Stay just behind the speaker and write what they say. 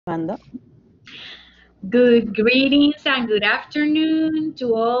Fernando. Good greetings and good afternoon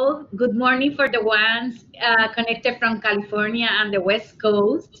to all. Good morning for the ones connected from California and the West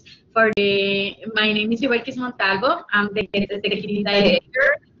Coast. My name is Yaping Montalvo. I'm the Executive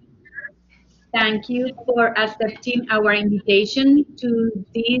Director. Thank you for accepting our invitation to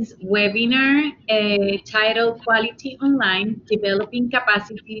this webinar titled Quality Online, Developing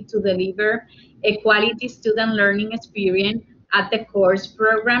Capacity to Deliver a Quality Student Learning Experience at the course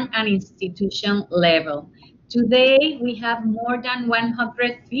program and institution level. Today, we have more than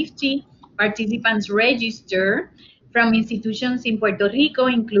 150 participants registered from institutions in Puerto Rico,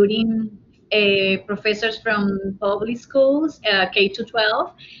 including professors from public schools, K to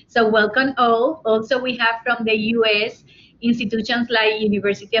 12. So welcome all. Also, we have from the U.S. institutions like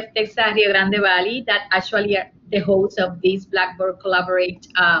University of Texas Rio Grande Valley that actually are the hosts of this Blackboard Collaborate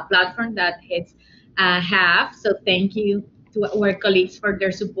platform that HETS have. So thank you to our colleagues for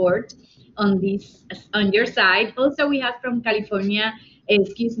their support on your side. Also, we have from California,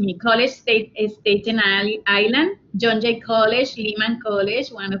 College Staten Island, John Jay College, Lehman College,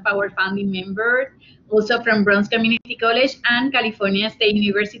 one of our founding members, also from Bronx Community College and California State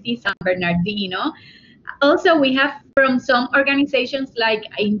University, San Bernardino. Also, we have from some organizations like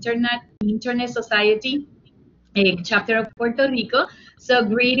Internet Society, a chapter of Puerto Rico. So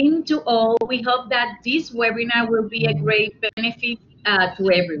greeting to all. We hope that this webinar will be a great benefit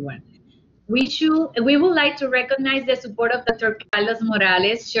to everyone. We would like to recognize the support of Dr. Carlos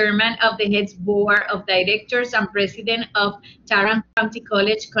Morales, Chairman of the HETS Board of Directors and President of Tarrant County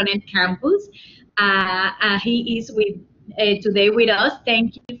College Connect Campus. He is today with us.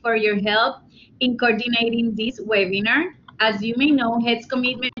 Thank you for your help in coordinating this webinar. As you may know, HETS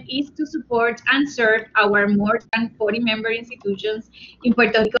commitment is to support and serve our more than 40 member institutions in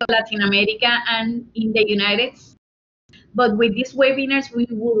Puerto Rico, Latin America, and in the United States. But with these webinars, we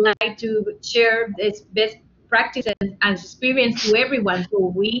would like to share this best practices and experience to everyone.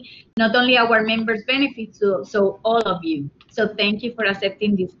 So we, not only our members benefit, so all of you. So thank you for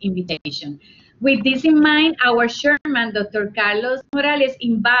accepting this invitation. With this in mind, our chairman, Dr. Carlos Morales,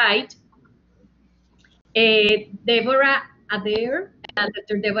 invite Deborah Adair,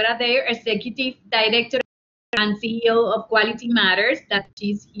 Dr. Deborah Adair, Executive Director and CEO of Quality Matters, that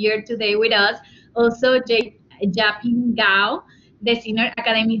she's here today with us. Also, Yaping, the Senior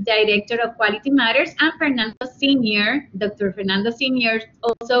Academic Director of Quality Matters, and Fernando Senior, Dr. Fernando Senior,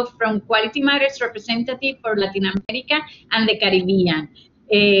 also from Quality Matters representative for Latin America and the Caribbean.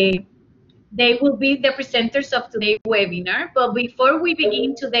 They will be the presenters of today's webinar. But before we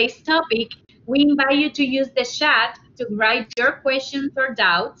begin today's topic, we invite you to use the chat to write your questions or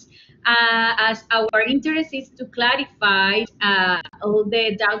doubts, as our interest is to clarify all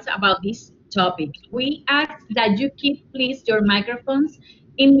the doubts about this topic. We ask that you keep, please, your microphones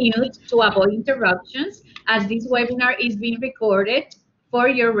in mute to avoid interruptions, as this webinar is being recorded for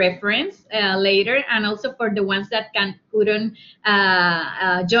your reference later, and also for the ones that couldn't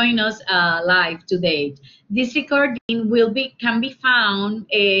join us live today. This recording can be found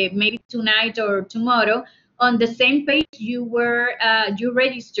maybe tonight or tomorrow on the same page you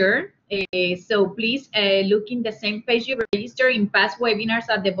registered. So please look in the same page you registered in past webinars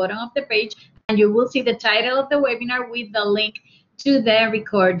at the bottom of the page, and you will see the title of the webinar with the link to the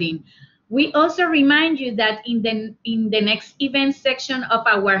recording. We also remind you that in the next event section of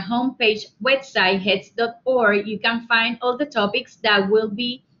our homepage website, HETS.org, you can find all the topics that will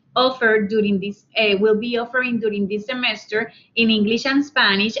be offered during this offering during this semester in English and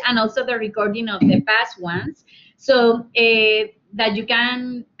Spanish, and also the recording of the past ones. So that you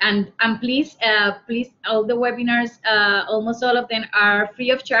can, and please all the webinars, almost all of them are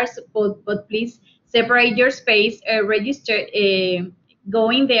free of charge, but please separate your space, register.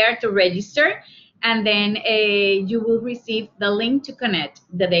 Going there to register, and then you will receive the link to connect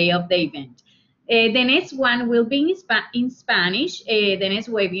the day of the event. The next one will be in Spanish, the next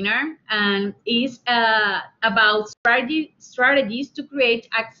webinar, and is about strategies to create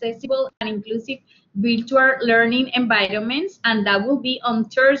accessible and inclusive virtual learning environments, and that will be on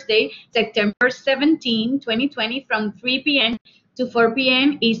Thursday, September 17, 2020, from 3 p.m. to 4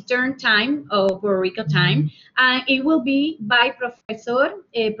 p.m. Eastern Time, or Puerto Rico time. And it will be by Professor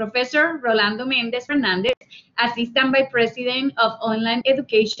Rolando Mendez Fernandez, Assistant Vice President of Online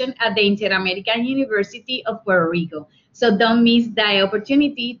Education at the Inter-American University of Puerto Rico. So don't miss the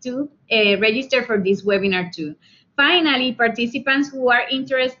opportunity to register for this webinar too. Finally, participants who are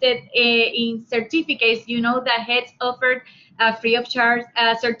interested in certificates, you know that HETS offered free of charge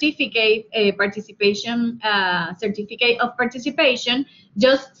certificate of participation.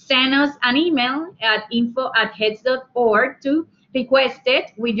 Just send us an email at info@hets.org to requested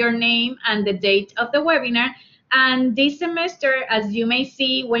with your name and the date of the webinar. And this semester, as you may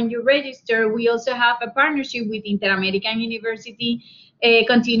see when you register, we also have a partnership with Inter-American University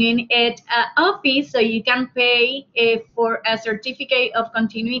Continuing Ed office, so you can pay for a certificate of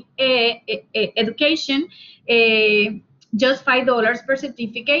continuing education, just $5 per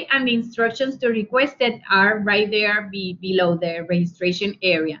certificate, and the instructions to request it are right there below the registration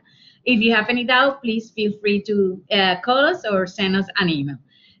area. If you have any doubt, please feel free to call us or send us an email.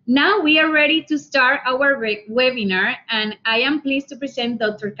 Now we are ready to start our webinar, and I am pleased to present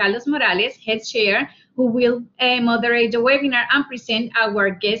Dr. Carlos Morales, Head Chair, who will moderate the webinar and present our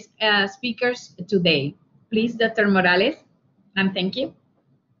guest speakers today. Please, Dr. Morales, and thank you.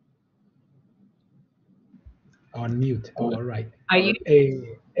 On mute. All right. Are you?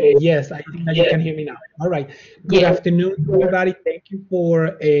 Yes, I think that you can hear me now. All right. Good afternoon, everybody. Thank you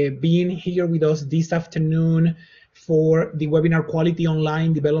for being here with us this afternoon for the webinar Quality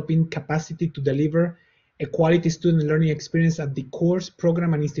Online, Developing Capacity to Deliver a Quality Student Learning Experience at the course,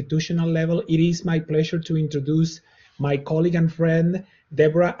 program, and institutional level. It is my pleasure to introduce my colleague and friend,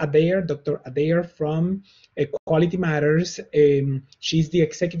 Deborah Adair, Dr. Adair from Quality Matters. She's the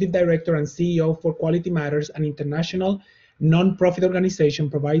Executive Director and CEO for Quality Matters, an international non-profit organization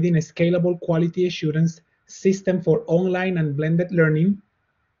providing a scalable quality assurance system for online and blended learning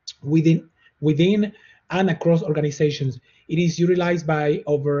within and across organizations. It is utilized by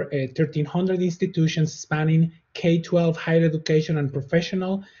over 1,300 institutions spanning K-12 higher education and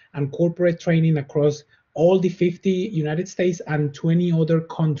professional and corporate training across all the 50 United States and 20 other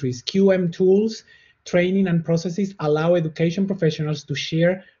countries. QM tools, training, and processes allow education professionals to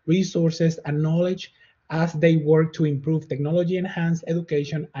share resources and knowledge as they work to improve technology-enhanced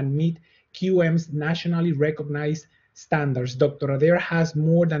education and meet QM's nationally recognized standards. Dr. Adair has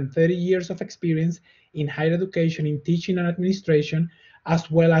more than 30 years of experience in higher education in teaching and administration, as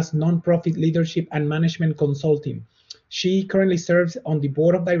well as nonprofit leadership and management consulting. She currently serves on the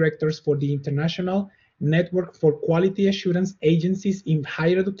board of directors for the International Network for Quality Assurance Agencies in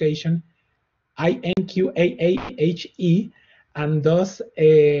Higher Education, INQAAHE, and thus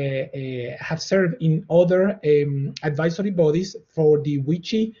have served in other advisory bodies for the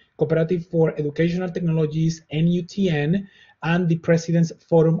WICHE Cooperative for Educational Technologies, NUTN, and the President's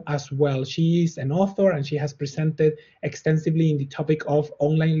Forum as well. She is an author and she has presented extensively in the topic of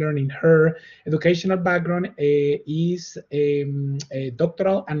online learning. Her educational background is a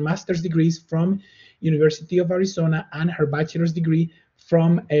doctoral and master's degrees from University of Arizona and her bachelor's degree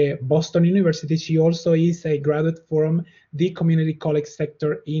from Boston University. She also is a graduate from the community college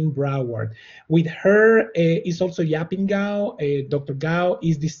sector in Broward. With her is also Yaping Gao. Dr. Gao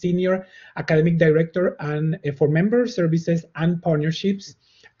is the senior academic director and for member services and partnerships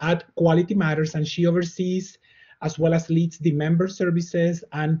at Quality Matters, and she oversees as well as leads the member services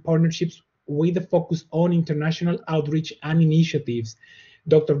and partnerships with a focus on international outreach and initiatives.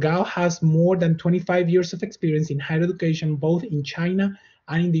 Dr. Gao has more than 25 years of experience in higher education, both in China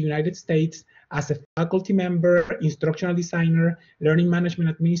and in the United States, as a faculty member, instructional designer, learning management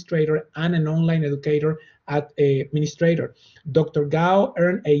administrator, and an online educator administrator. Dr. Gao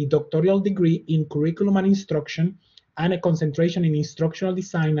earned a doctoral degree in curriculum and instruction and a concentration in instructional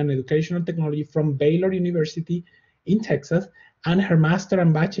design and educational technology from Baylor University in Texas, and her master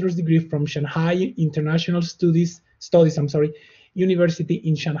and bachelor's degree from Shanghai International Studies University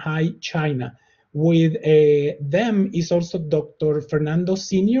in Shanghai, China. With them is also Dr. Fernando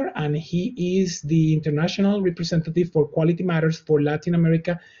Sr., and he is the international representative for Quality Matters for Latin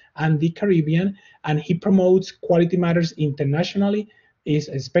America and the Caribbean, and he promotes Quality Matters internationally,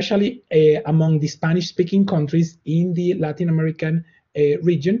 especially among the Spanish-speaking countries in the Latin American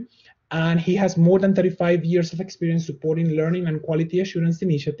region. And he has more than 35 years of experience supporting learning and quality assurance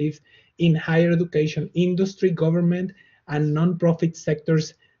initiatives in higher education, industry, government, and nonprofit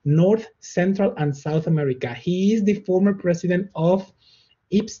sectors, North, Central, and South America. He is the former president of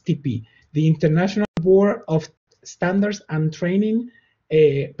IPSTP, the International Board of Standards and Training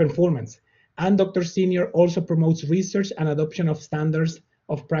Performance. And Dr. Senior also promotes research and adoption of standards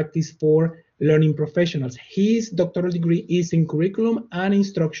of practice for learning professionals. His doctoral degree is in curriculum and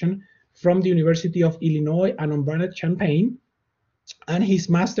instruction from the University of Illinois and Urbana-Champaign, and his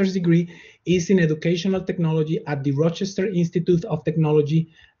master's degree is in educational technology at the Rochester Institute of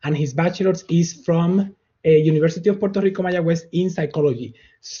Technology, and his bachelor's is from University of Puerto Rico, Mayagüez, in psychology.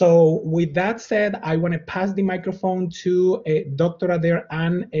 So with that said, I want to pass the microphone to Dr. Adair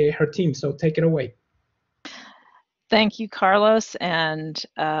and her team, so take it away. Thank you, Carlos, and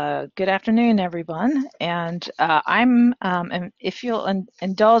good afternoon, everyone. And if you'll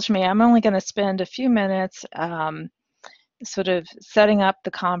indulge me, I'm only going to spend a few minutes sort of setting up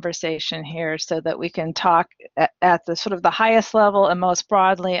the conversation here so that we can talk at the sort of the highest level and most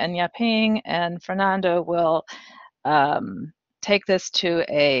broadly, and Yaping and Fernando will take this to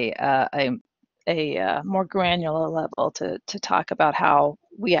a more granular level to talk about how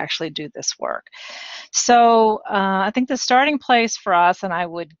we actually do this work. So I think the starting place for us, and I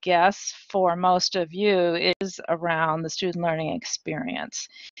would guess for most of you, is around the student learning experience.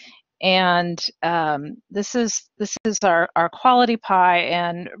 And this is our quality pie,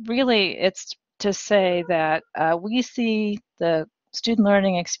 and really it's to say that we see the student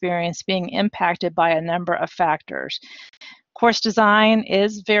learning experience being impacted by a number of factors. Course design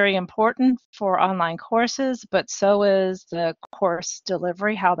is very important for online courses, but so is the course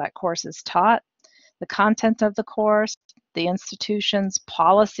delivery, how that course is taught, the content of the course, the institution's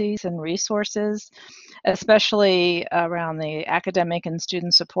policies and resources, especially around the academic and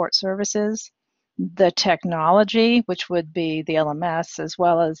student support services, the technology, which would be the LMS, as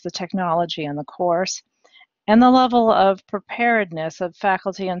well as the technology in the course, and the level of preparedness of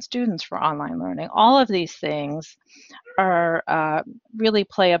faculty and students for online learning. All of these things are really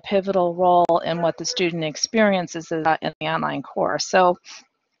play a pivotal role in what the student experiences in the online course. So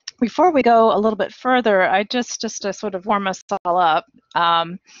before we go a little bit further, I just to sort of warm us all up,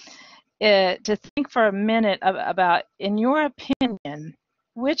 to think for a minute about, in your opinion,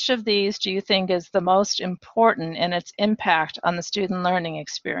 which of these do you think is the most important in its impact on the student learning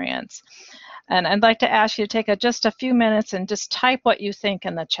experience? And I'd like to ask you to take just a few minutes and just type what you think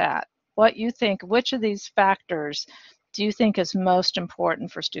in the chat. What you think, which of these factors do you think is most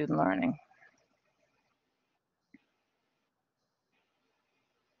important for student learning?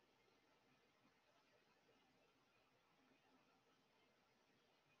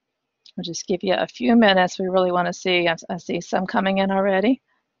 I'll just give you a few minutes. We really want to see, I see some coming in already.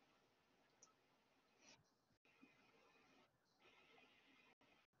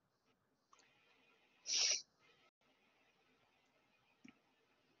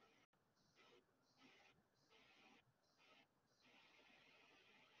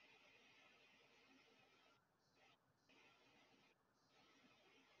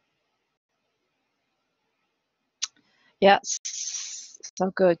 Yes,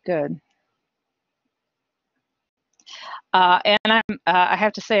 so good. And I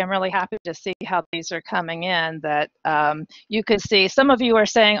have to say, I'm really happy to see how these are coming in, that you can see some of you are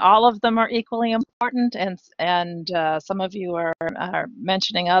saying all of them are equally important, and some of you are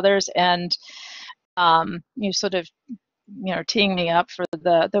mentioning others, and you sort of, teeing me up for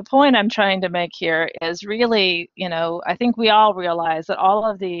the point I'm trying to make here is really, I think we all realize that all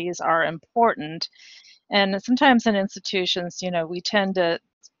of these are important. And sometimes in institutions, we tend to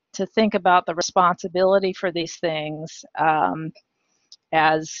think about the responsibility for these things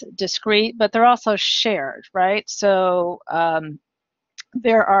as discrete, but they're also shared, right? So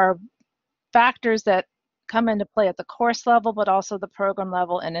there are factors that come into play at the course level, but also the program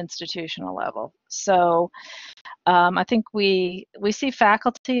level and institutional level. So I think we see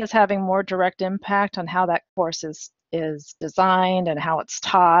faculty as having more direct impact on how that course is designed and how it's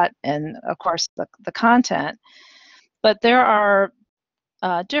taught, and of course the content. But there are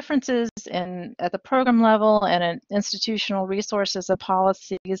differences at the program level and in institutional resources and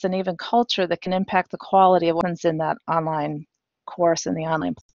policies and even culture that can impact the quality of what's in that online course and the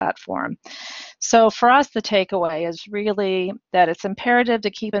online platform. So for us, the takeaway is really that it's imperative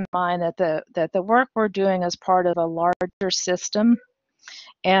to keep in mind that the work we're doing is part of a larger system,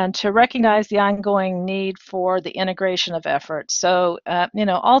 and to recognize the ongoing need for the integration of efforts. So,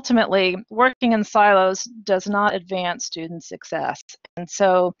 ultimately, working in silos does not advance student success. And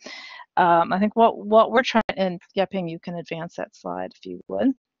so I think what we're trying, and Yaping, you can advance that slide if you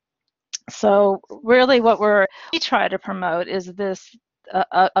would. So really what we try to promote is this,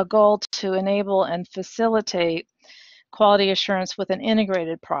 a goal to enable and facilitate quality assurance with an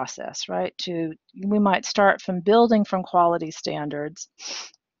integrated process, right? We might start from building from quality standards,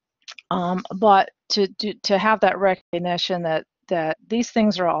 but to have that recognition that these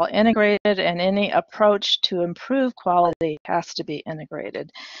things are all integrated, and any approach to improve quality has to be integrated.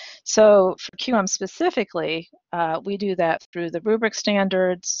 So for QM specifically, we do that through the rubric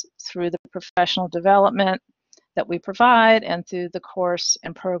standards, through the professional development that we provide, and through the course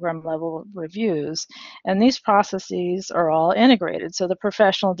and program level reviews. And these processes are all integrated. So the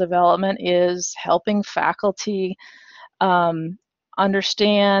professional development is helping faculty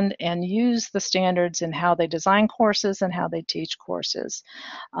understand and use the standards in how they design courses and how they teach courses.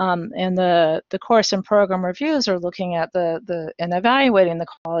 And the course and program reviews are looking at and evaluating the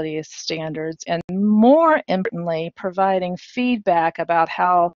quality of standards, and more importantly, providing feedback about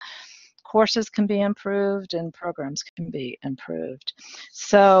how courses can be improved and programs can be improved.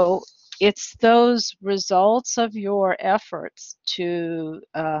 So it's those results of your efforts to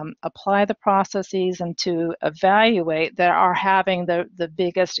apply the processes and to evaluate that are having the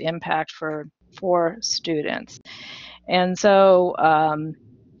biggest impact for students. And so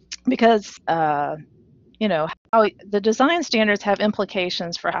because you know, how the design standards have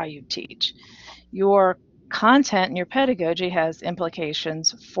implications for how you teach. Your content and your pedagogy has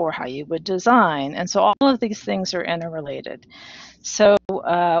implications for how you would design. And so all of these things are interrelated. So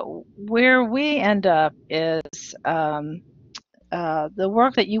where we end up is the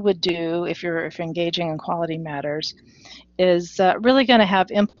work that you would do if you're engaging in quality matters is really going to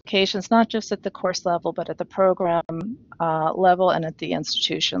have implications not just at the course level, but at the program level and at the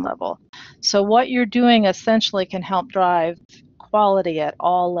institution level. So what you're doing essentially can help drive quality at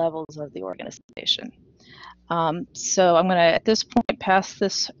all levels of the organization. So I'm going to, at this point, pass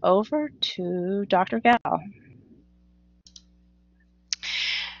this over to Dr. Gao.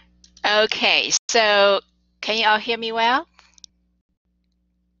 Okay, so can you all hear me well?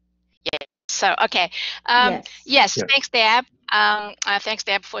 Yeah. So okay. Yes. Thanks, Deb. Thanks,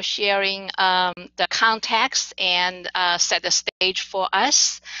 Deb, for sharing the context and set the stage for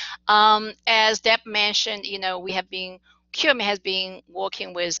us. As Deb mentioned, you know, QME has been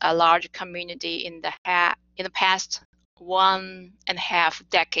working with a large community in the past 1.5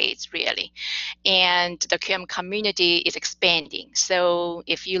 decades, really, and the QM community is expanding. So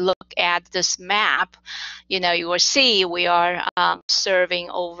if you look at this map, you know, you will see we are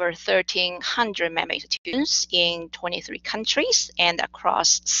serving over 1,300 member institutions in 23 countries and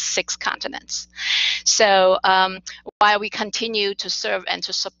across 6 continents. So while we continue to serve and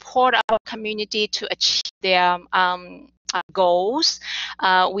to support our community to achieve their goals,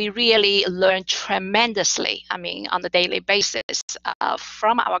 we really learn tremendously, I mean, on a daily basis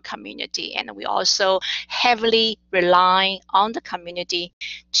from our community, and we also heavily rely on the community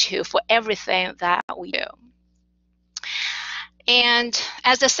for everything that we do. And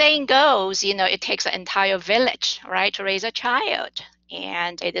as the saying goes, you know, it takes an entire village, right, to raise a child.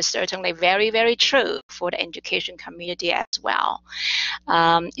 And it is certainly very, very true for the education community as well.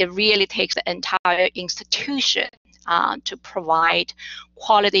 It really takes the entire institution to provide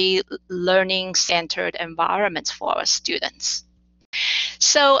quality learning-centered environments for our students.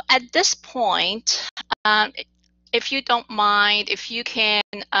 So at this point, if you don't mind, if you can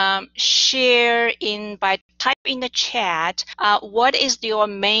share by type in the chat, what is your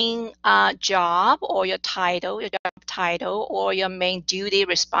main job or your job title or your main duty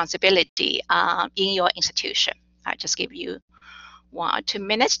responsibility in your institution? I'll just give you 1 or 2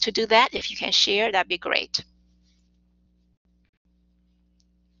 minutes to do that. If you can share, that'd be great.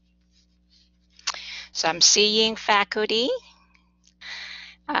 So I'm seeing faculty,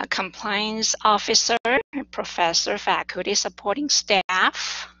 compliance officer, professor, faculty, supporting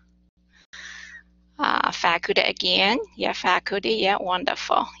staff, faculty again. Yeah, faculty. Yeah,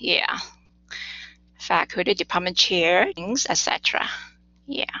 wonderful. Yeah, faculty, department chair, things, etc.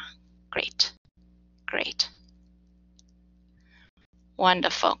 Yeah, great, great.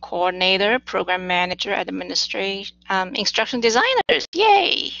 Wonderful. Coordinator, program manager, administration, instruction designers.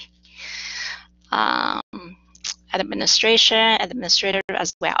 Yay. Administrator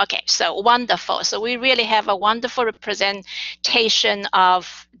as well. Okay, so wonderful. So we really have a wonderful representation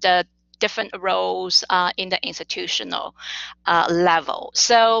of the different roles in the institutional level.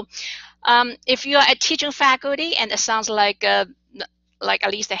 So if you are a teaching faculty, and it sounds like at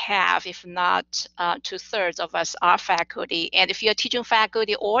least a half, if not 2/3 of us are faculty, and if you're a teaching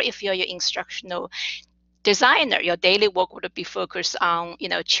faculty or if you're your instructional designer, your daily work would be focused on, you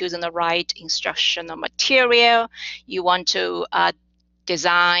know, choosing the right instructional material. You want to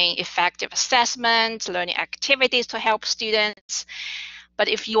design effective assessment, learning activities to help students. But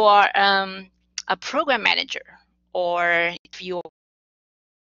if you are a program manager, or if you're,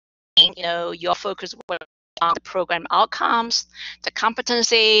 you know, your focus on the program outcomes, the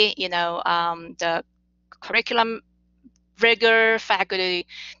competency, you know, the curriculum rigor, faculty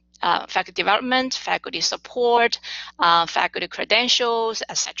development, faculty support, faculty credentials,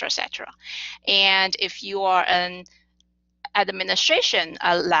 etc., etc. And if you are an administration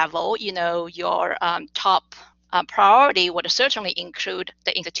level, you know, your top priority would certainly include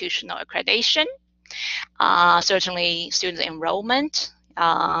the institutional accreditation, certainly student enrollment,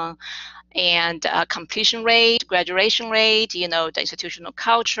 and completion rate, graduation rate, you know, the institutional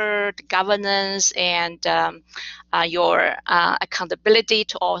culture, the governance, and your accountability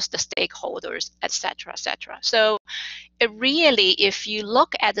to all the stakeholders, etc., etc. So it really, if you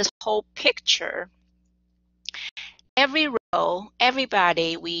look at this whole picture, every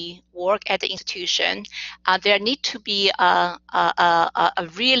everybody we work at the institution, there need to be a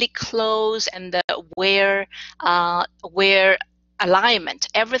really close and where alignment.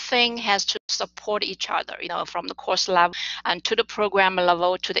 Everything has to support each other, from the course level and to the program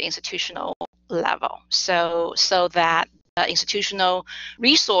level to the institutional level, so that institutional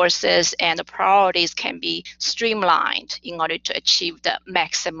resources and the priorities can be streamlined in order to achieve the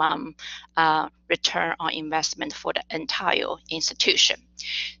maximum return on investment for the entire institution.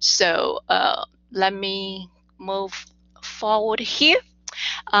 So let me move forward here.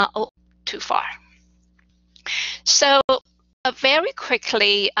 Oh, too far. So very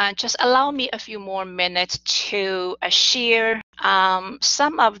quickly, just allow me a few more minutes to share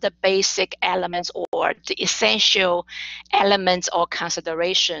some of the basic elements or the essential elements or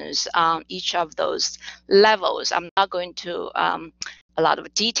considerations on each of those levels. I'm not going to a lot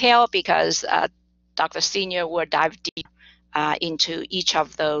of detail because Dr. Senior will dive deep into each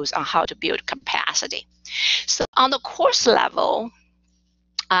of those on how to build capacity. So on the course level,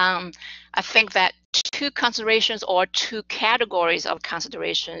 I think that two considerations or two categories of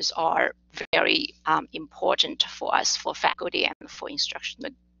considerations are very important for us, for faculty and for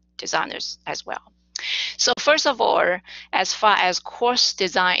instructional designers as well. So first of all, as far as course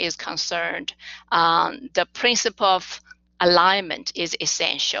design is concerned, the principle of alignment is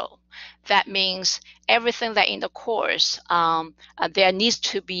essential. That means everything that in the course, there needs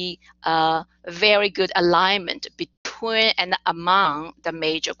to be a very good alignment between and among the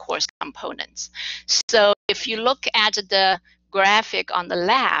major course components. So if you look at the graphic on the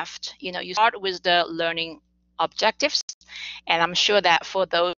left, you start with the learning objectives, and I'm sure that for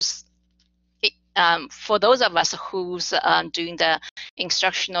those of us who's doing the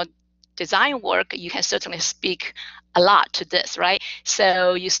instructional design work, you can certainly speak a lot to this, right?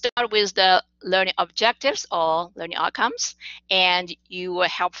 So you start with the learning objectives or learning outcomes, and you will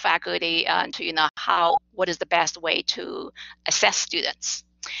help faculty to what is the best way to assess students.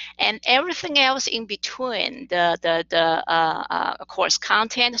 And everything else in between, the course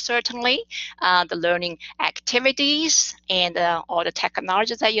content, certainly, the learning activities, and all the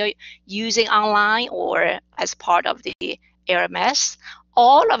technologies that you're using online or as part of the LMS,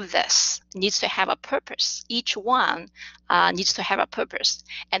 all of this needs to have a purpose. Each one needs to have a purpose.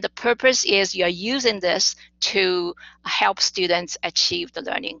 And the purpose is you're using this to help students achieve the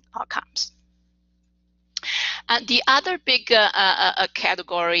learning outcomes. The other big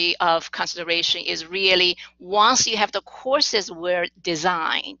category of consideration is really once you have the courses were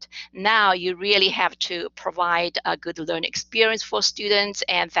designed, now you really have to provide a good learning experience for students,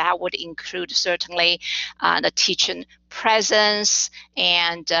 and that would include certainly the teaching presence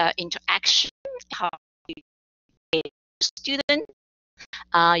and interaction, how you engage students.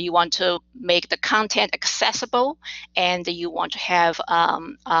 You want to make the content accessible, and you want to have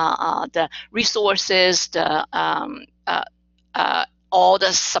the resources, all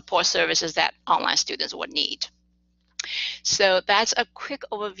the support services that online students would need. So that's a quick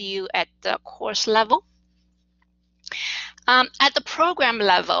overview at the course level. At the program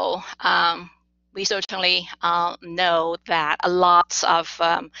level, we certainly know that a lot of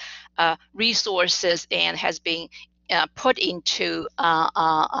resources and has been put into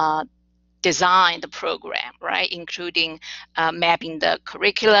design the program, right? Including mapping the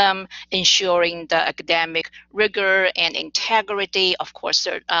curriculum, ensuring the academic rigor and integrity, of course,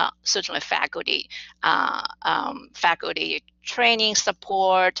 certainly faculty training,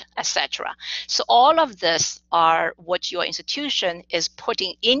 support, etc. So all of this are what your institution is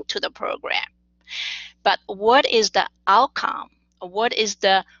putting into the program. But what is the outcome? What is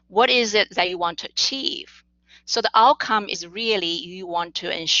it that you want to achieve? So the outcome is really you want to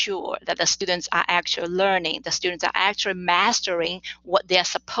ensure that the students are actually learning, the students are actually mastering what they're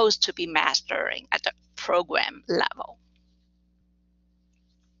supposed to be mastering at the program level.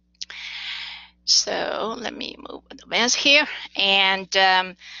 So let me move advance here. And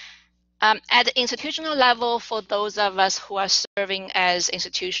at the institutional level, for those of us who are serving as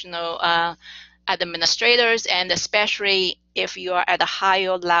institutional administrators, and especially if you are at a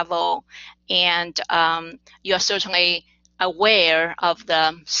higher level and you're certainly aware of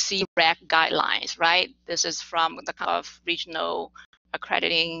the CREC guidelines, right? This is from the kind of regional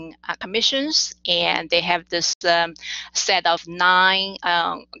accrediting commissions, and they have this set of 9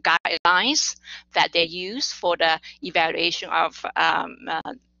 guidelines that they use for the evaluation of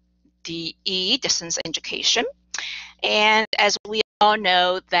DE, distance education. And as we all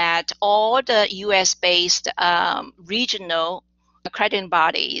know that all the US-based regional accrediting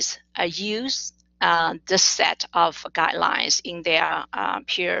bodies use this set of guidelines in their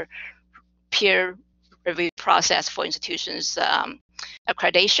peer review process for institutions'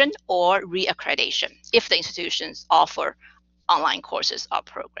 accreditation or reaccreditation if the institutions offer online courses or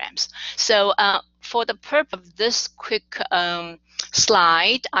programs. So for the purpose of this quick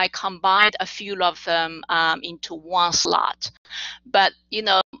slide, I combined a few of them into one slot. But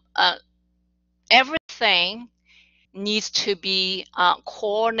everything needs to be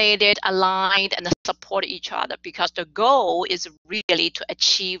coordinated, aligned, and support each other, because the goal is really to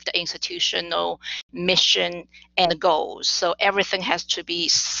achieve the institutional mission and goals. So everything has to be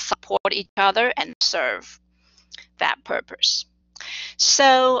support each other and serve that purpose.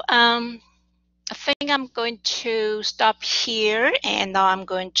 So I think I'm going to stop here, and now I'm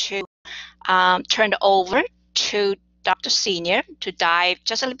going to turn it over to Dr. Senior to dive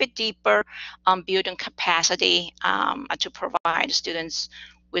just a little bit deeper on building capacity to provide students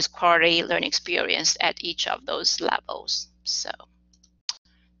with quality learning experience at each of those levels. So,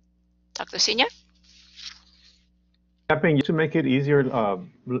 Dr. Senior? Yaping, to make it easier,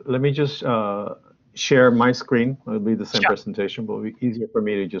 let me just share my screen. It'll be the same presentation, but it'll be easier for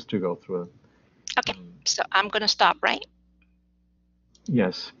me to go through it. Okay, so I'm going to stop, right?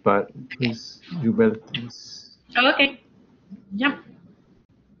 Yes, but please, you better please. Okay. Yeah.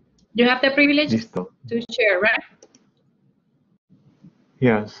 You have the privilege Listo. to share, right?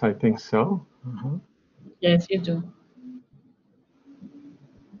 Yes, I think so. Yes, you do.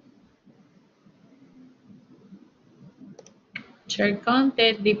 Share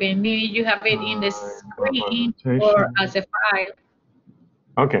content, depending if you have it in the screen or as a file.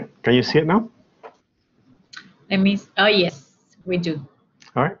 Okay, can you see it now? Oh yes, we do.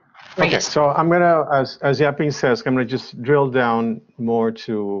 All right. Okay, so I'm gonna, as Yaping says, I'm gonna just drill down more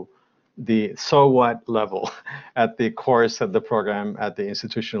to the so what level at the course of the program at the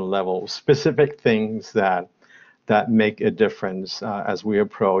institutional level, specific things that make a difference as we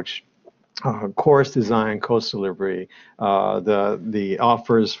approach course design, course delivery, the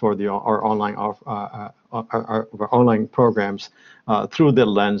offers for our online programs through the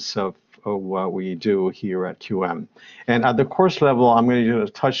lens of what we do here at QM. And at the course level, I'm going to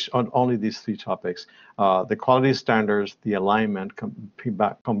touch on only these three topics: the quality standards, the alignment, come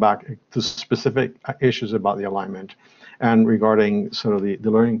back to specific issues about the alignment, and regarding sort of the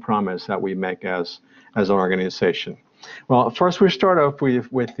learning promise that we make as an organization. Well, first we start off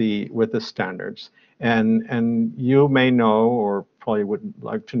with the standards, and you may know, or probably would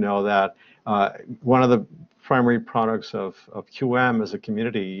like to know, that one of the primary products of QM as a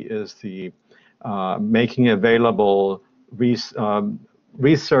community is the making available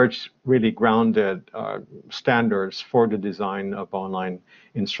research really grounded standards for the design of online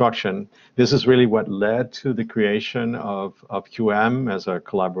instruction. This is really what led to the creation of QM as a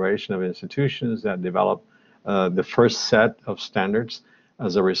collaboration of institutions that develop the first set of standards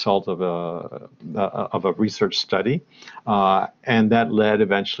as a result of a research study, and that led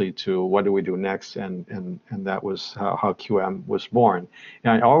eventually to what do we do next, and that was how QM was born.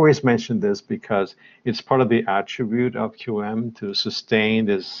 And I always mention this because it's part of the attribute of QM to sustain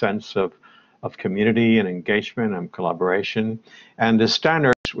this sense of community and engagement and collaboration. And the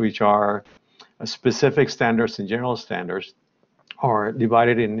standards, which are specific standards and general standards, are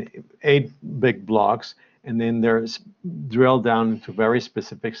divided in 8 big blocks, and then there's drilled down to very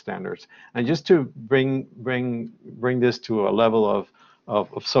specific standards. And just to bring this to a level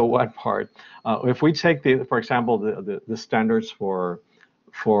of so what part, if we take for example, the standards for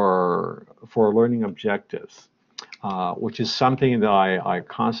learning objectives, which is something that I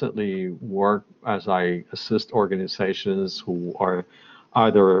constantly work as I assist organizations who are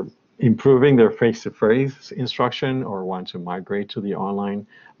either improving their face-to-face instruction or want to migrate to the online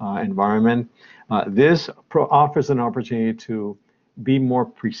environment. This offers an opportunity to be more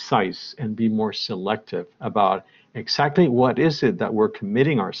precise and be more selective about exactly what is it that we're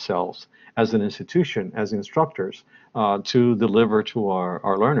committing ourselves as an institution, as instructors, to deliver to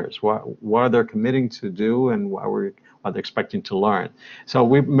our learners. What are they committing to do, and what are they expecting to learn? So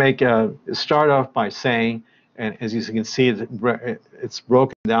we start off by saying, and as you can see, it's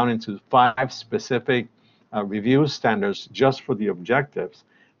broken down into 5 specific review standards just for the objectives.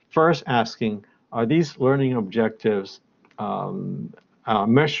 First, asking, are these learning objectives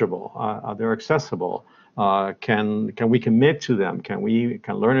measurable? Are they accessible? Can we commit to them? Can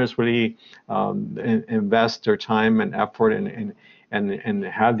learners really invest their time and effort and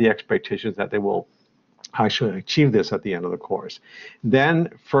have the expectations that they will actually achieve this at the end of the course? Then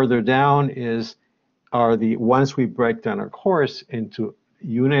further down once we break down our course into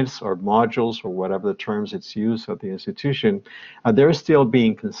units or modules or whatever the terms it's used at the institution, they're still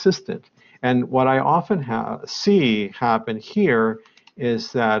being consistent. And what I often see happen here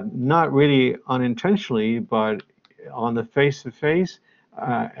is that not really unintentionally, but on the face-to-face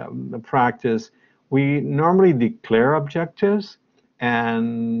practice, we normally declare objectives,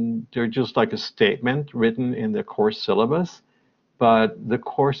 and they're just like a statement written in the course syllabus, but the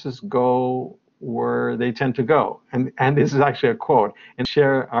courses go where they tend to go. And this is actually a quote, and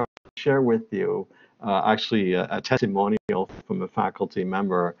I'll share with you actually a testimonial from a faculty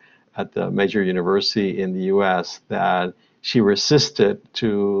member at the major university in the US that she resisted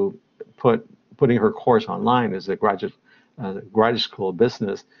to putting her course online as a graduate school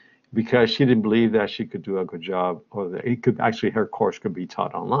business because she didn't believe that she could do a good job, or that her course could be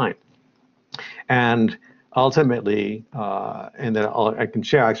taught online. And ultimately, and then I can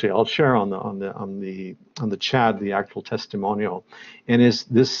share. Actually, I'll share on the chat the actual testimonial. And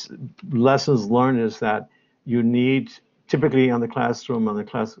this lessons learned is that you need, typically on the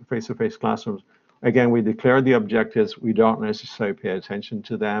face-to-face classrooms. Again, we declare the objectives. We don't necessarily pay attention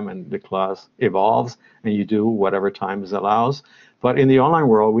to them, and the class evolves, and you do whatever time is allows. But in the online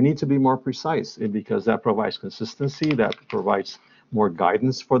world, we need to be more precise, because that provides consistency, that provides more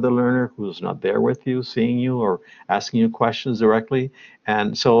guidance for the learner who's not there with you, seeing you, or asking you questions directly.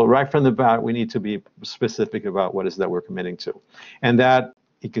 And so right from the bat, we need to be specific about what it is that we're committing to. And that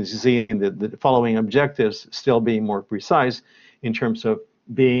you can see in the following objectives still being more precise in terms of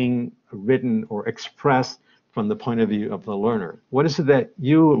being written or expressed from the point of view of the learner. What is it that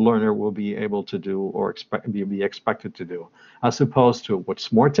you, learner, will be able to do or be expected to do, as opposed to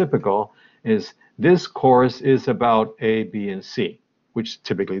what's more typical is this course is about A, B, and C, which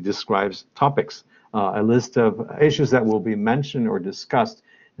typically describes topics, a list of issues that will be mentioned or discussed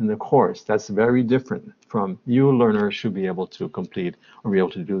in the course. That's very different from you, learner, should be able to complete or be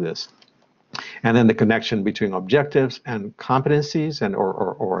able to do this. And then the connection between objectives and competencies and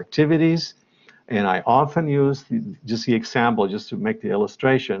or activities. And I often use just the example, just to make the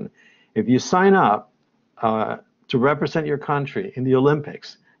illustration. If you sign up to represent your country in the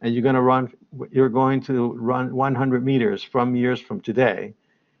Olympics, and you're going to run 100 meters years from today,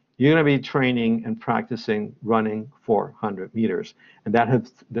 you're going to be training and practicing running 400 meters. And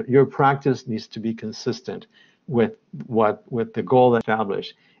your practice needs to be consistent with the goal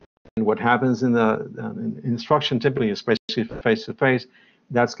established. And what happens in the instruction, typically, especially face-to-face,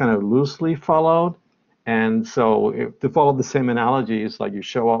 that's kind of loosely followed. And so to follow the same analogies, like you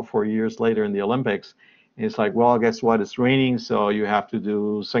show up 4 years later in the Olympics, it's like, well, guess what? It's raining, so you have to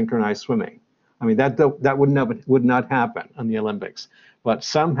do synchronized swimming. I mean, that would not happen in the Olympics. But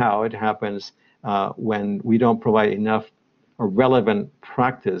somehow it happens when we don't provide enough or relevant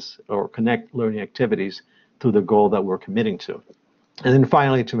practice or connect learning activities to the goal that we're committing to. And then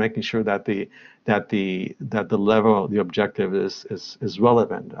finally, to making sure that the level, the objective is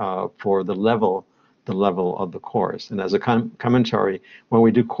relevant for the level of the course. And as a commentary, when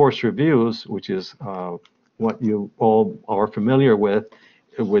we do course reviews, which is what you all are familiar with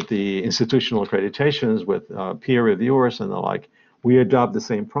the institutional accreditations, with peer reviewers and the like, we adopt the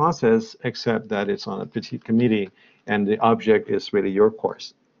same process, except that it's on a petite committee, and the object is really your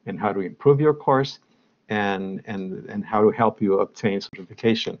course and how to improve your course, and how to help you obtain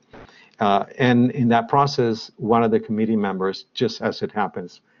certification. And in that process, one of the committee members, just as it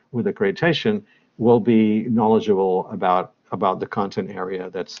happens with accreditation, will be knowledgeable about the content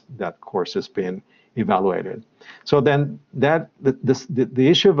area that course has been evaluated. So then the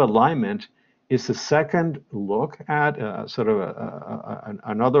issue of alignment is the second look at sort of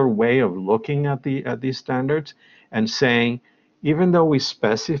another way of looking at these standards and saying, even though we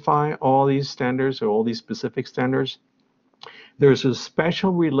specify all these standards or all these specific standards, there's a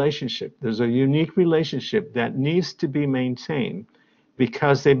special relationship, there's a unique relationship that needs to be maintained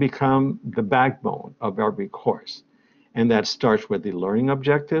because they become the backbone of every course. And that starts with the learning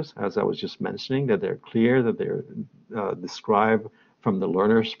objectives, as I was just mentioning, that they're clear, that they're described from the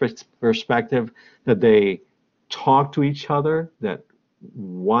learner's perspective, that they talk to each other, that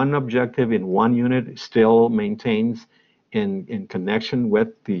one objective in one unit still maintains in connection with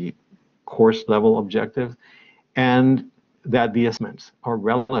the course level objective, and that the assessments are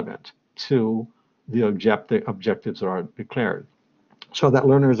relevant to the objectives that are declared, so that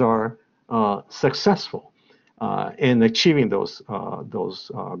learners are successful in achieving those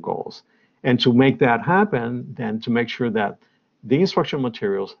goals. And to make that happen, then to make sure that the instructional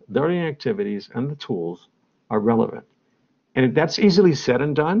materials, the learning activities, and the tools are relevant. And that's easily said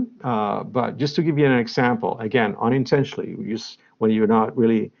and done, but just to give you an example, again, unintentionally, when you're not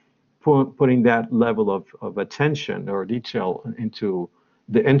really putting that level of attention or detail into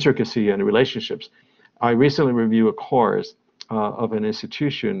the intricacy and relationships. I recently reviewed a course of an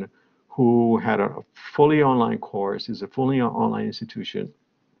institution who had a fully online course, is a fully online institution,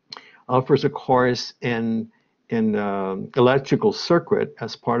 offers a course in electrical circuit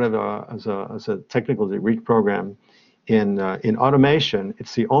as part of as a technical degree program in automation.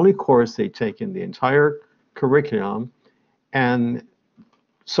 It's the only course they take in the entire curriculum, and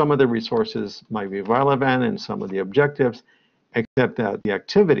some of the resources might be relevant and some of the objectives, except that the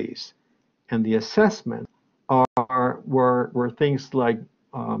activities and the assessment were things like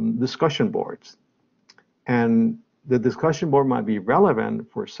discussion boards. And the discussion board might be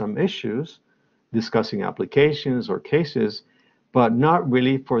relevant for some issues, discussing applications or cases, but not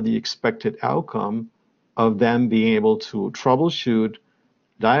really for the expected outcome of them being able to troubleshoot,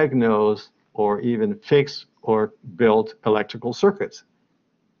 diagnose, or even fix or build electrical circuits.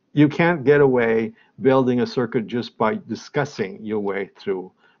 You can't get away building a circuit just by discussing your way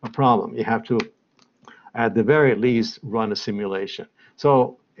through a problem. You have to, at the very least, run a simulation.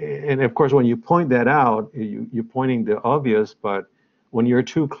 So, and of course, when you point that out, you're pointing the obvious, but when you're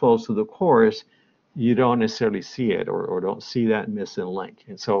too close to the course, you don't necessarily see it or don't see that missing link.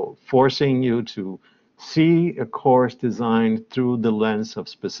 And so forcing you to see a course designed through the lens of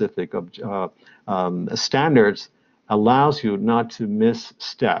specific standards allows you not to miss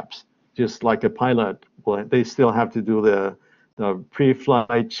steps. Just like a pilot, well, they still have to do the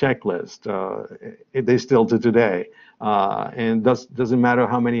pre-flight checklist. They still do today. And doesn't matter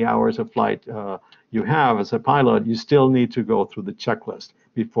how many hours of flight you have as a pilot, you still need to go through the checklist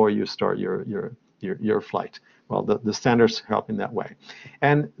before you start your flight. Well, the standards help in that way.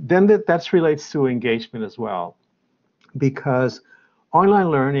 And then that relates to engagement as well, because online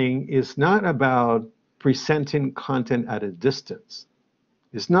learning is not about presenting content at a distance.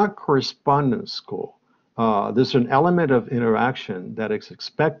 It's not correspondence school. There's an element of interaction that is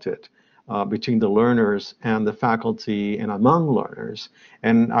expected between the learners and the faculty and among learners.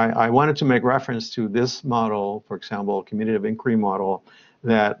 And I wanted to make reference to this model, for example, community of inquiry model,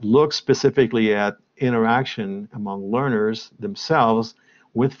 that looks specifically at interaction among learners themselves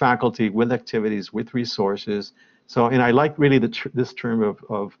with faculty, with activities, with resources. So, and I like really this term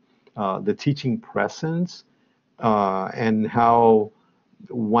of the teaching presence and how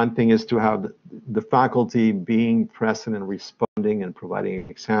one thing is to have the faculty being present and responding and providing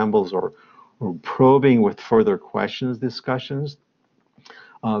examples or probing with further questions, discussions,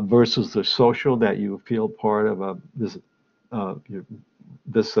 versus the social that you feel part of this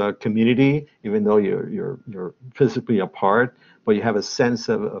community, even though you're physically apart, but you have a sense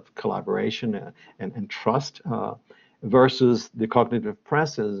of collaboration and trust, versus the cognitive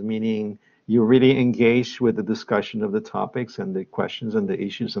presence, meaning you're really engaged with the discussion of the topics and the questions and the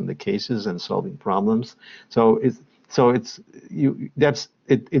issues and the cases and solving problems. So it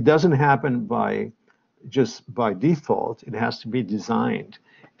doesn't happen by default. It has to be designed,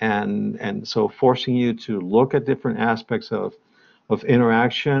 and so forcing you to look at different aspects of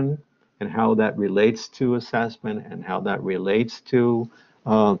interaction and how that relates to assessment and how that relates to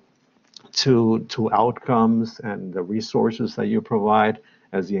outcomes and the resources that you provide,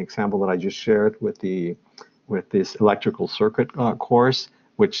 as the example that I just shared with this electrical circuit course,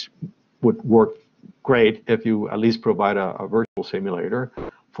 which would work great if you at least provide a virtual simulator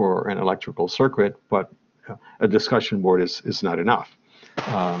for an electrical circuit, but a discussion board is not enough.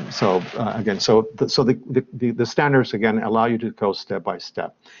 Again, the standards again allow you to go step by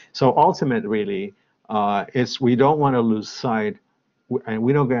step. So ultimate really is we don't want to lose sight, and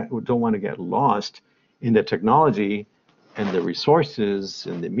we don't want to get lost in the technology and the resources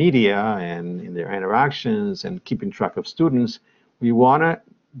and the media and in their interactions and keeping track of students. We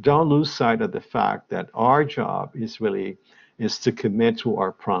don't lose sight of the fact that our job is to commit to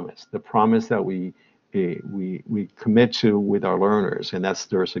our promise, the promise that we commit to with our learners, and that's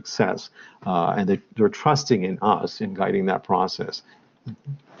their success, and they're trusting in us in guiding that process.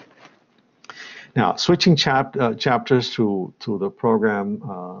 Now, switching chapters to the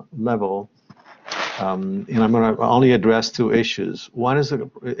program level, and I'm going to only address two issues. One is the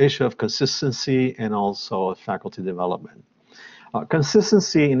issue of consistency and also of faculty development.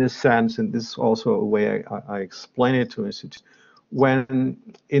 Consistency in a sense, and this is also a way I explain it to institutes, when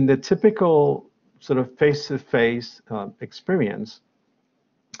in the typical sort of face-to-face experience,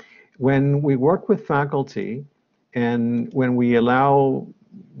 when we work with faculty and when we allow,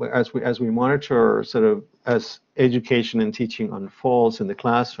 as we monitor sort of as education and teaching unfolds in the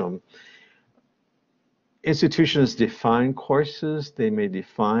classroom, institutions define courses. They may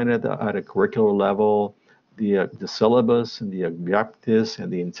define at a curricular level the syllabus and the objectives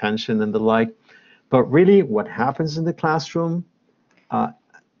and the intention and the like. But really what happens in the classroom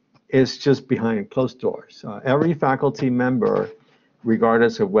is just behind closed doors. Every faculty member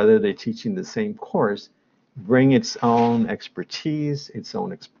regardless of whether they're teaching the same course, bring its own expertise, its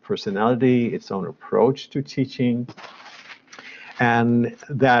own personality, its own approach to teaching. And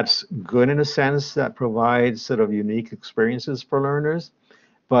that's good in a sense that provides sort of unique experiences for learners,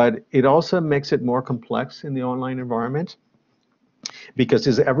 but it also makes it more complex in the online environment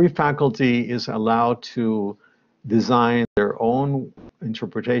because every faculty is allowed to design their own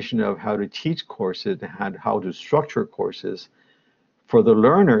interpretation of how to teach courses and how to structure courses. For the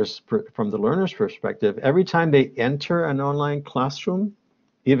learners, from the learner's perspective, every time they enter an online classroom,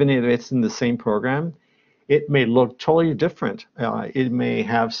 even if it's in the same program, it may look totally different. It may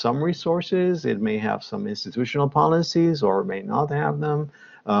have some resources, it may have some institutional policies, or may not have them.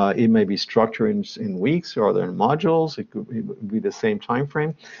 It may be structured in weeks or in modules. It could be the same time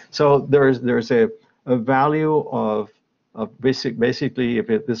frame. So there's a value of basically,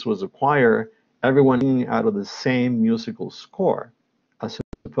 if this was a choir, everyone singing out of the same musical score, as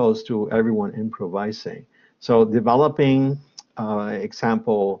opposed to everyone improvising. So developing,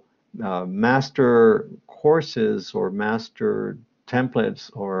 example, master courses or master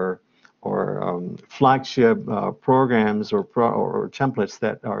templates or flagship programs or templates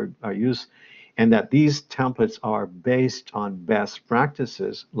that are used, and that these templates are based on best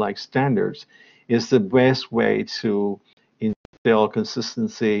practices like standards, is the best way to instill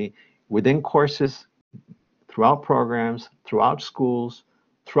consistency within courses, throughout programs, throughout schools,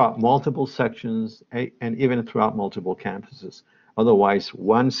 throughout multiple sections, and even throughout multiple campuses. Otherwise,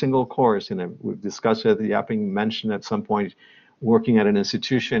 one single course, and we've discussed it, Yaping mentioned at some point, working at an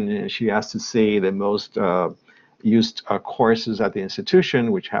institution, and she asked to see the most used courses at the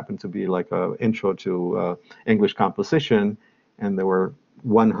institution, which happened to be like an intro to English composition, and there were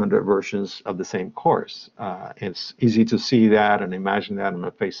 100 versions of the same course. It's easy to see that and imagine that in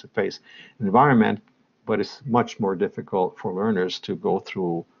a face-to-face environment, but it's much more difficult for learners to go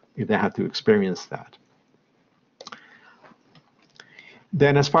through if they have to experience that.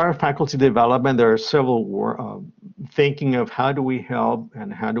 Then as far as faculty development, there are several thinking of how do we help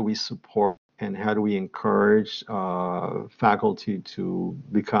and how do we support and how do we encourage faculty to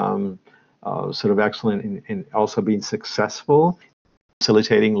become sort of excellent in also being successful,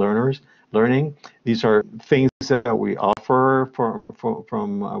 facilitating learning. These are things that we offer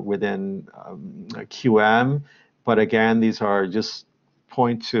from within QM, but again, these are just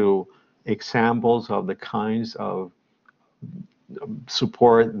point to examples of the kinds of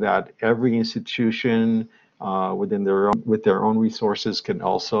support that every institution with their own resources can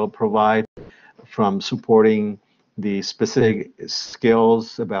also provide, from supporting the specific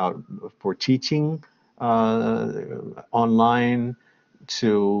skills for teaching online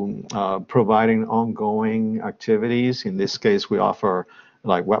to providing ongoing activities. In this case, we offer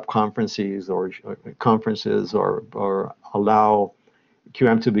like web conferences or allow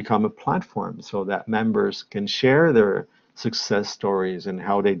QM to become a platform so that members can share their success stories and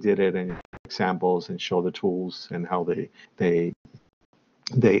how they did it and examples and show the tools and how they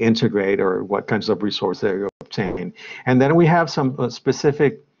integrate or what kinds of resources they obtain. And then we have some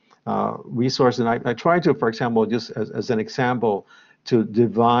specific resources. And I try to, for example, just as an example, to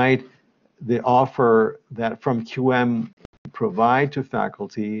divide the offer that from QM provide to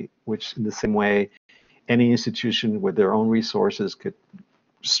faculty, which in the same way any institution with their own resources could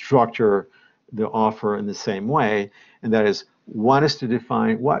structure the offer in the same way. And that is, one is to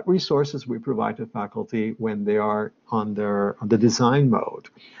define what resources we provide to faculty when they are on the design mode.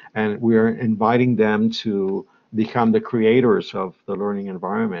 And we are inviting them to become the creators of the learning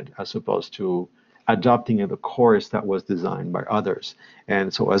environment as opposed to adopting the course that was designed by others.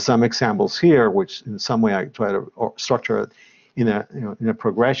 And so as some examples here, which in some way I try to structure it in a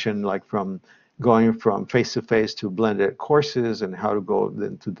progression, like from going from face-to-face to blended courses, and how to go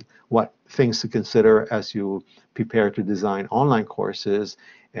then to what things to consider as you prepare to design online courses,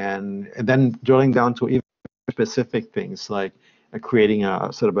 and then drilling down to even specific things like creating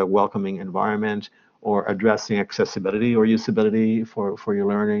a sort of a welcoming environment, or addressing accessibility or usability for your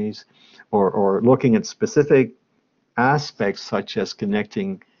learners, or looking at specific aspects such as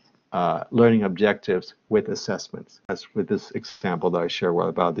connecting learning objectives with assessments, as with this example that I shared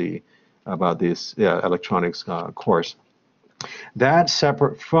about this electronics course. That's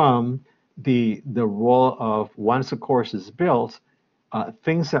separate from the role of, once a course is built,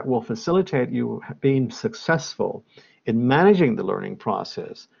 things that will facilitate you being successful in managing the learning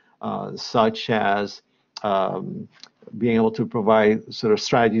process, such as being able to provide sort of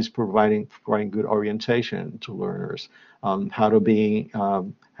strategies providing good orientation to learners, how to be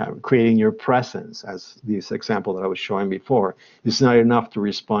creating your presence, as this example that I was showing before. It's not enough to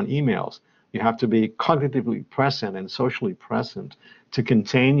respond emails. You have to be cognitively present and socially present to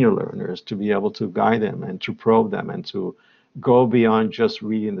contain your learners, to be able to guide them and to probe them and to go beyond just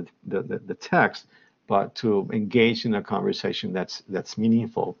reading the text, but to engage in a conversation that's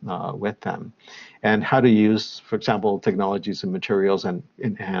meaningful with them, and how to use, for example, technologies and materials and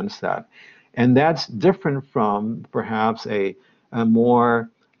enhance that. And that's different from perhaps a more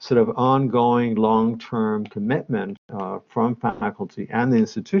sort of ongoing long-term commitment from faculty and the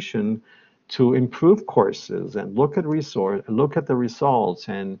institution to improve courses and look at the results,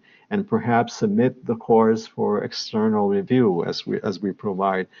 and perhaps submit the course for external review as we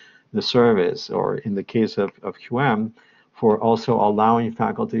provide the service, or in the case of QM, for also allowing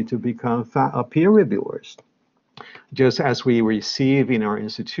faculty to become peer reviewers. Just as we receive in our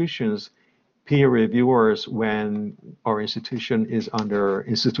institutions peer reviewers when our institution is under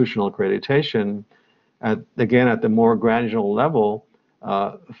institutional accreditation, again, at the more granular level,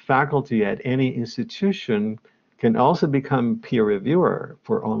 faculty at any institution can also become peer reviewer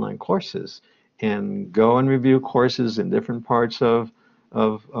for online courses and go and review courses in different parts of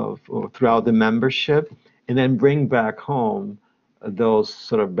throughout the membership, and then bring back home those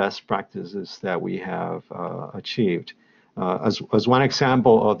sort of best practices that we have achieved. As one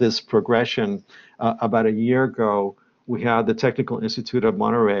example of this progression, about a year ago, we had the Technical Institute of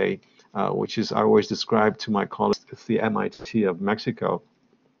Monterrey, which is I always described to my colleagues as the MIT of Mexico.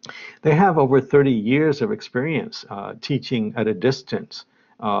 They have over 30 years of experience teaching at a distance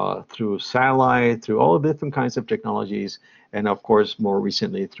through satellite, through all different kinds of technologies, and of course, more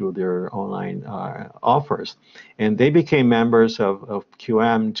recently through their online offers. And they became members of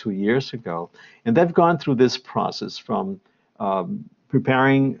QM 2 years ago. And they've gone through this process from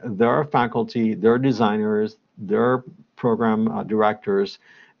preparing their faculty, their designers, their program directors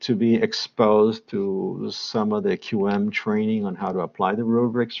to be exposed to some of the QM training on how to apply the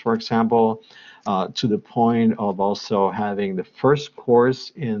rubrics, for example, to the point of also having the first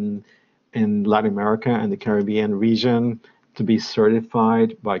course in Latin America and the Caribbean region to be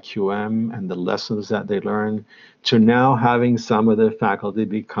certified by QM and the lessons that they learn, to now having some of the faculty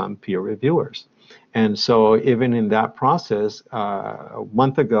become peer reviewers. And so even in that process, a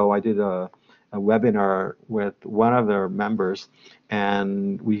month ago, I did a webinar with one of their members,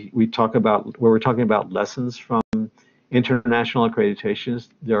 and we were talking about lessons from international accreditations.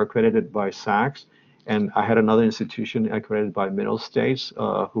 They're accredited by SACS, and I had another institution accredited by Middle States,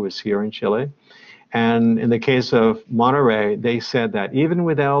 who is here in Chile. And in the case of Monterrey, they said that even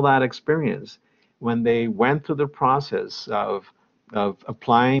with all that experience, when they went through the process of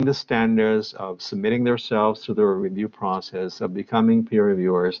applying the standards, of submitting themselves to the review process, of becoming peer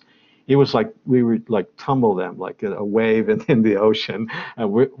reviewers, it was like we were like tumble them like a wave in the ocean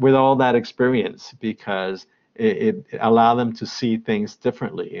with all that experience, because it allowed them to see things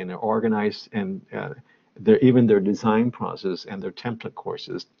differently and organize, and even their design process and their template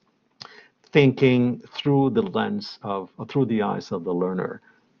courses, thinking through through the eyes of the learner,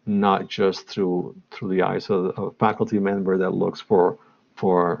 not just through the eyes of a faculty member that looks for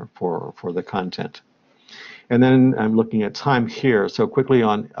the content. And then I'm looking at time here. So quickly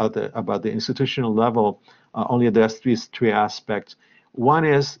about the institutional level, only address these three aspects. One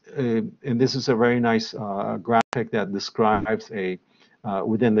is, and this is a very nice graphic that describes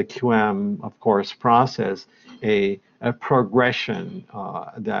within the QM, of course, process, a progression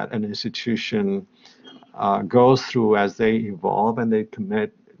that an institution goes through as they evolve and they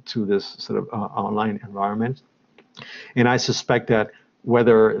commit to this sort of online environment. And I suspect that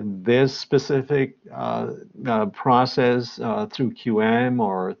whether this specific process through QM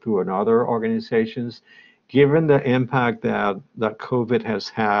or through another organizations, given the impact that COVID has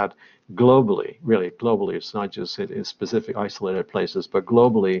had globally, really globally, it's not just in specific isolated places, but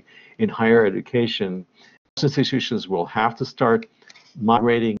globally in higher education, institutions will have to start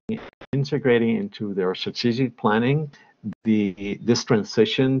migrating, integrating into their strategic planning this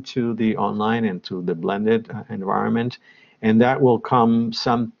transition to the online and to the blended environment. And that will come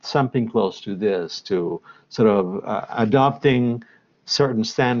something close to this, to sort of adopting certain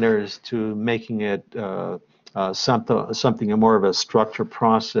standards, to making it something more of a structured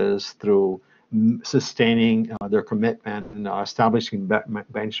process through sustaining their commitment and establishing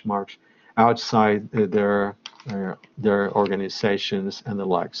benchmarks outside their organizations and the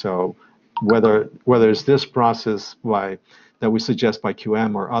like. So whether it's this process that we suggest by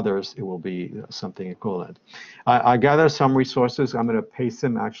QM or others, it will be something equivalent. I gather some resources. I'm going to paste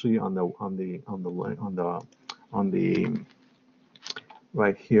them actually on the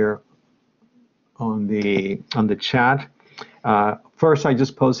right here on the chat. First, I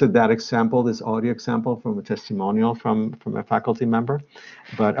just posted that example, this audio example from a testimonial from a faculty member,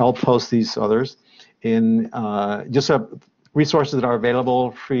 but I'll post these others in just resources that are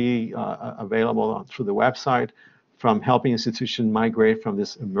available, free, available through the website, from helping institutions migrate from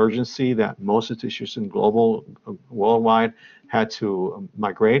this emergency that most institutions worldwide had to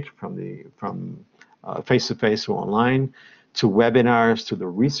migrate from face-to-face to online, to webinars, to the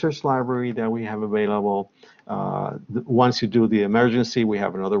research library that we have available. Once you do the emergency, we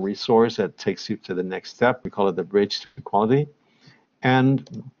have another resource that takes you to the next step. We call it the Bridge to Equality.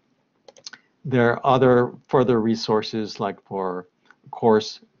 And there are other further resources like for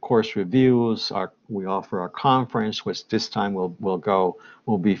course reviews. We offer our conference, which this time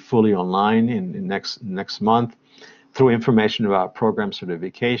will be fully online in next month, through information about program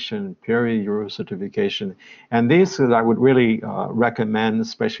certification, peer review certification. And these I would really recommend,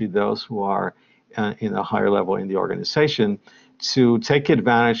 especially those who are in a higher level in the organization, to take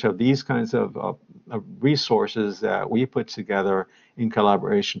advantage of these kinds of resources that we put together in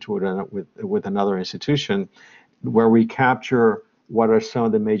collaboration with another institution, where we capture what are some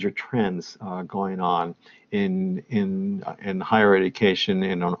of the major trends going on in higher education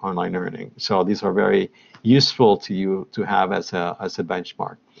and online learning. So these are very useful to you to have as a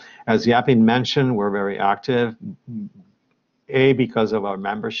benchmark. As Yaping mentioned, we're very active. Because of our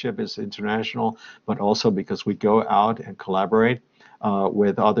membership is international, but also because we go out and collaborate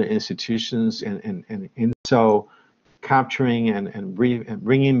with other institutions, and so capturing and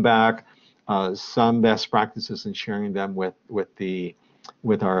bringing back some best practices and sharing them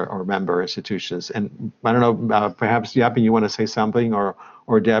with our member institutions. And I don't know, perhaps Yaping, you want to say something, or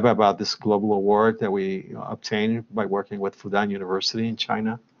Deborah, about this global award that we obtained by working with Fudan University in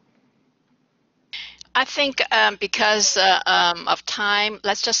China? I think because of time,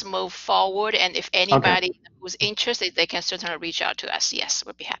 let's just move forward. And if anybody who's interested, they can certainly reach out to us. Yes,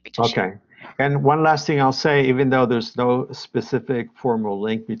 we'll be happy to share. Okay. And one last thing I'll say, even though there's no specific formal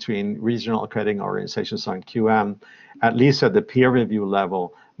link between regional accrediting organizations on QM, at least at the peer review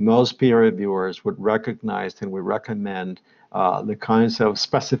level, most peer reviewers would recognize and would recommend the kinds of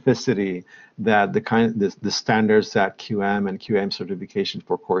specificity that the standards that QM and QM certification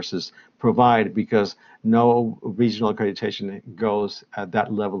for courses provide, because no regional accreditation goes at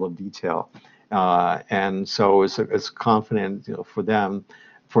that level of detail. And so it's confident, for them,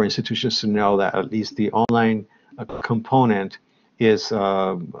 for institutions to know that at least the online component is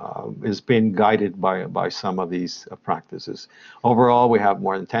being guided by some of these practices. Overall, we have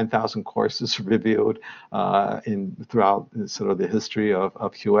more than 10,000 courses reviewed throughout sort of the history of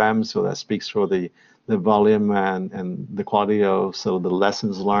QM. So that speaks for the volume and the quality of sort of the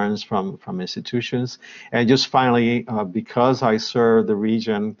lessons learned from institutions. And just finally, because I serve the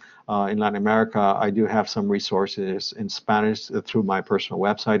region in Latin America, I do have some resources in Spanish through my personal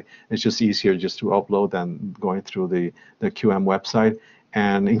website. It's just easier just to upload than going through the QM website,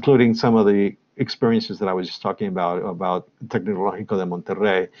 and including some of the experiences that I was just talking about Tecnológico de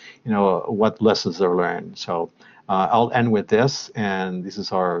Monterrey, what lessons they're learned. So I'll end with this, and this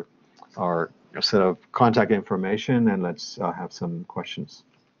is our set of contact information, and let's have some questions.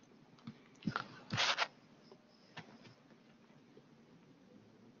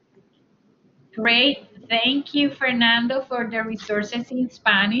 Great. Thank you, Fernando, for the resources in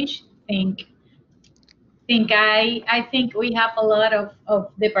Spanish. I think we have a lot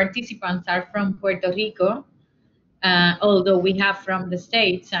of the participants are from Puerto Rico, although we have from the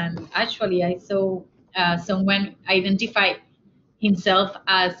States. And actually, I saw someone identify himself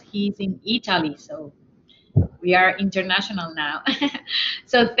as he's in Italy. So we are international now.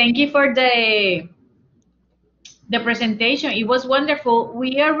 So thank you for the presentation. It was wonderful.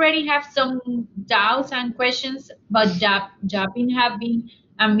 We already have some doubts and questions, but Yaping have been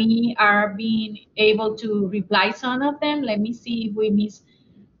and me are being able to reply some of them. Let me see if we miss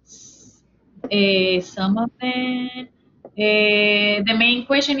some of them. The main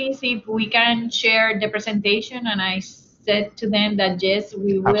question is if we can share the presentation, and I said to them that yes,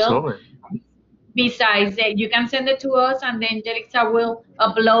 we will. Absolutely. Besides that, you can send it to us, and then Jelixa will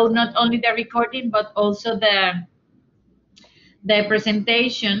upload not only the recording but also the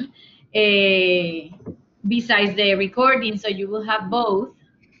presentation besides the recording, so you will have both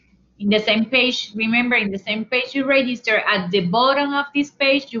in the same page. Remember, in the same page you register, at the bottom of this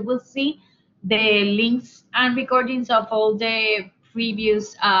page you will see the links and recordings of all the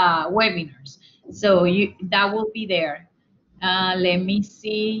previous webinars, so that will be there. Let me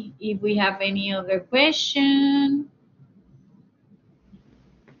see if we have any other question.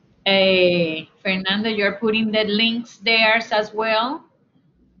 Fernando, you're putting the links there as well.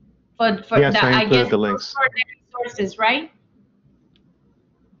 Yes, I included the links. For the resources, right?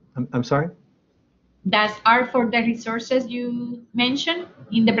 I'm sorry? That are for the resources you mentioned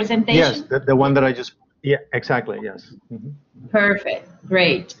in the presentation? Yes, the one that I just, yeah, exactly, yes. Perfect,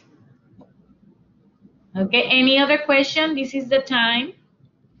 great. Okay, any other question? This is the time.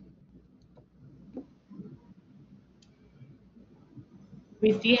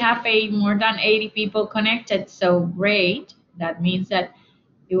 We still have more than 80 people connected, so great. That means that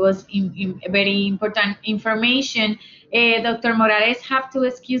it was very important information. Dr. Morales have to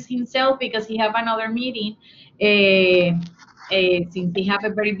excuse himself because he have another meeting, since he have a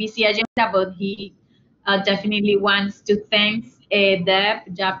very busy agenda, but he definitely wants to thank Deb,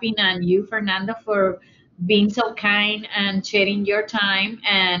 Yaping, and you, Fernando, for being so kind and sharing your time.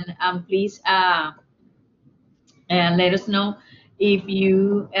 And please let us know if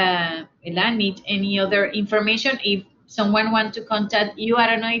you need any other information. If someone wants to contact you, I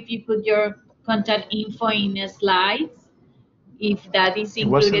don't know if you put your contact info in the slides, if that is It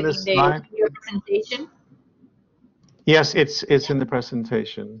was in included this in slide. your presentation. Yes, it's in the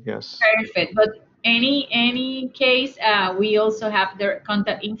presentation. Yes. Perfect. But any case, we also have their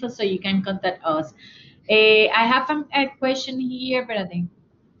contact info, so you can contact us. I have a question here, but I think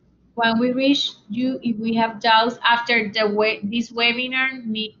when we reach you, if we have doubts after this webinar,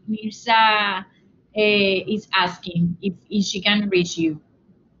 Mirza is asking if she can reach you.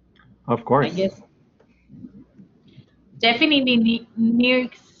 Of course. I guess definitely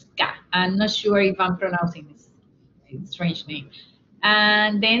Mirska. I'm not sure if I'm pronouncing this strange name.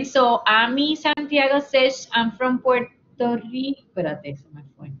 And then so Ami Santiago says, I'm from Puerto Rico. Espérate, se me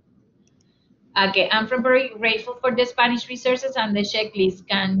fue. Okay, I'm from very grateful for the Spanish resources and the checklist.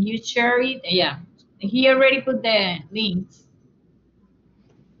 Can you share it? Yeah, he already put the links.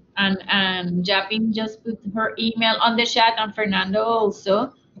 And Yaping just put her email on the chat, and Fernando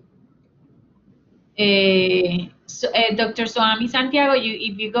also. Dr. Soami Santiago,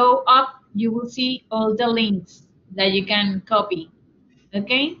 if you go up, you will see all the links that you can copy,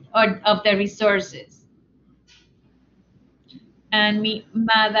 okay, or of the resources. And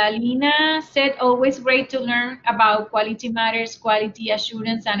Madalena said, always great to learn about quality matters, quality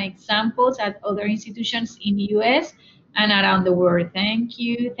assurance, and examples at other institutions in the US and around the world. Thank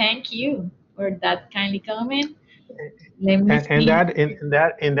you for that kindly comment. Let me And see.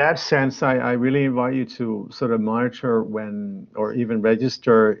 in that sense, I really invite you to sort of monitor when or even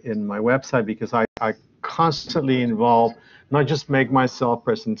register in my website, because I constantly involve, not just make myself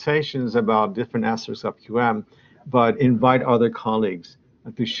presentations about different aspects of QM, but invite other colleagues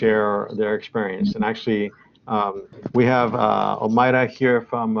to share their experience. And actually, we have Omaira here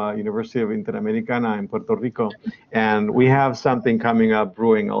from University of Interamericana in Puerto Rico, and we have something coming up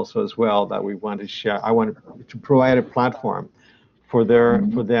brewing also as well that we want to share. I want to provide a platform for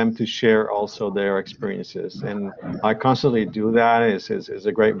them to share also their experiences, and I constantly do that. Is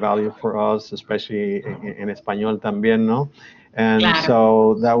a great value for us, especially in español también, no? And Claro.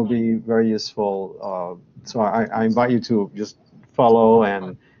 so that would be very useful. So I invite you to just follow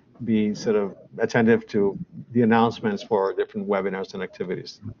and be sort of attentive to the announcements for different webinars and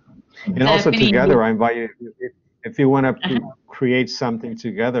activities. And also together, I invite you, if you want to create something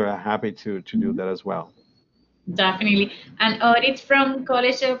together, I'm happy to do that as well. Definitely. And Audit from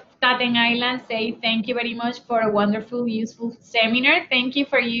College of Staten Island say thank you very much for a wonderful, useful seminar. Thank you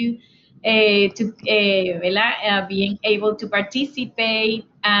for you being able to participate.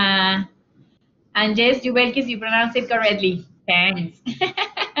 And yes, Jubelkis, you pronounce it correctly. Thanks.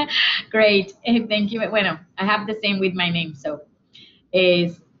 Great. Thank you. Bueno, I have the same with my name, so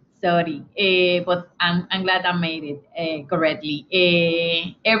sorry, but I'm glad I made it correctly.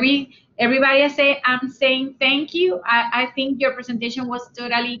 Everybody I'm saying thank you. I think your presentation was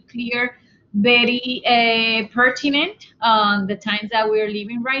totally clear, very pertinent on the times that we're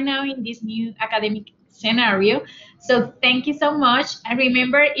living right now in this new academic scenario. So thank you so much. And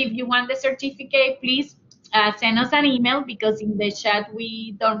remember, if you want the certificate, please send us an email, because in the chat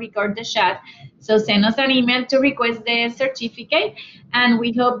we don't record the chat. So send us an email to request the certificate, and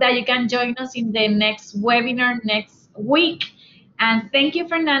we hope that you can join us in the next webinar next week. And thank you,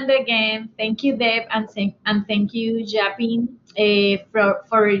 Fernando, again. Thank you, Deb, and thank you, Yaping,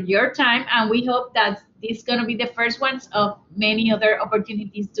 for your time. And we hope that this is going to be the first ones of many other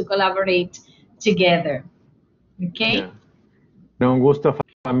opportunities to collaborate together. Okay? Yeah. No, un gusto,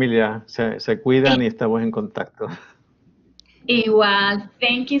 familia. Se cuidan y estamos en contacto. Igual.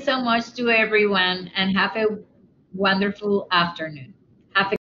 Thank you so much to everyone, and have a wonderful afternoon. Have a